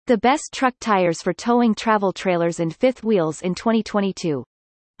The best truck tires for towing travel trailers and fifth wheels in 2022.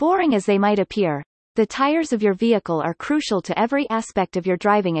 Boring as they might appear, the tires of your vehicle are crucial to every aspect of your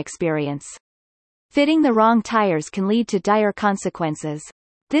driving experience. Fitting the wrong tires can lead to dire consequences.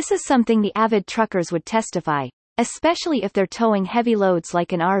 This is something the avid truckers would testify, especially if they're towing heavy loads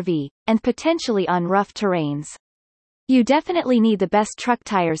like an RV, and potentially on rough terrains. You definitely need the best truck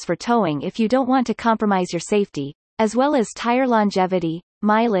tires for towing if you don't want to compromise your safety, as well as tire longevity,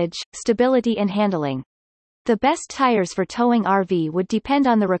 mileage, stability and handling. The best tires for towing RV would depend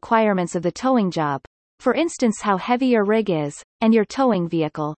on the requirements of the towing job, for instance how heavy your rig is, and your towing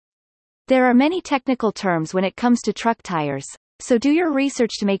vehicle. There are many technical terms when it comes to truck tires, so do your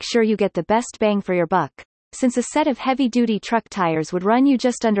research to make sure you get the best bang for your buck, since a set of heavy-duty truck tires would run you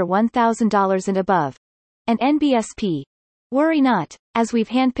just under $1,000 and above. And NBSP. Worry not, as we've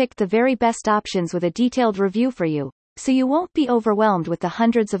handpicked the very best options with a detailed review for you, so you won't be overwhelmed with the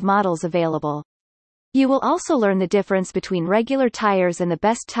hundreds of models available. You will also learn the difference between regular tires and the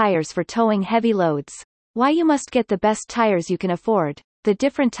best tires for towing heavy loads, why you must get the best tires you can afford, the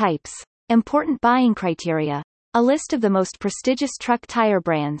different types, important buying criteria, a list of the most prestigious truck tire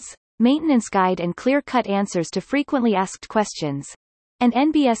brands, maintenance guide and clear-cut answers to frequently asked questions. And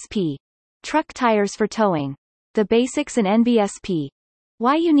NBSP. Truck tires for towing. The basics and NBSP.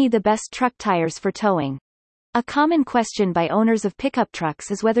 Why you need the best truck tires for towing. A common question by owners of pickup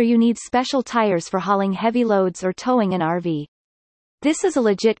trucks is whether you need special tires for hauling heavy loads or towing an RV. This is a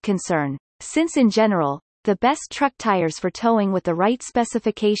legit concern, since in general, the best truck tires for towing with the right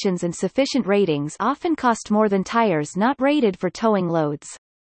specifications and sufficient ratings often cost more than tires not rated for towing loads.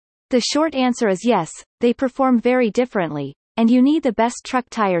 The short answer is yes, they perform very differently, and you need the best truck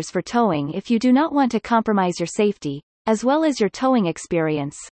tires for towing if you do not want to compromise your safety, as well as your towing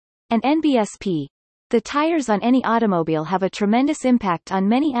experience. And NBSP. The tires on any automobile have a tremendous impact on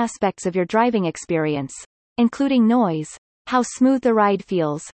many aspects of your driving experience, including noise, how smooth the ride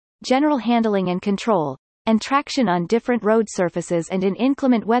feels, general handling and control, and traction on different road surfaces and in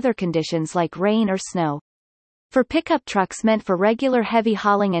inclement weather conditions like rain or snow. For pickup trucks meant for regular heavy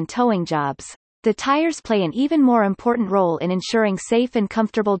hauling and towing jobs, the tires play an even more important role in ensuring safe and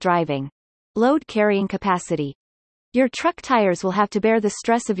comfortable driving. Load carrying capacity. Your truck tires will have to bear the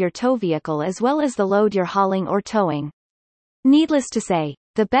stress of your tow vehicle as well as the load you're hauling or towing. Needless to say,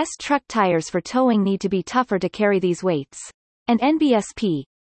 the best truck tires for towing need to be tougher to carry these weights. And NBSP.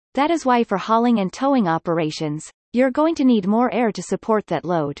 That is why for hauling and towing operations, you're going to need more air to support that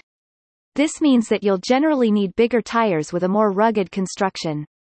load. This means that you'll generally need bigger tires with a more rugged construction.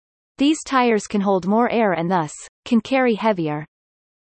 These tires can hold more air and thus, can carry heavier.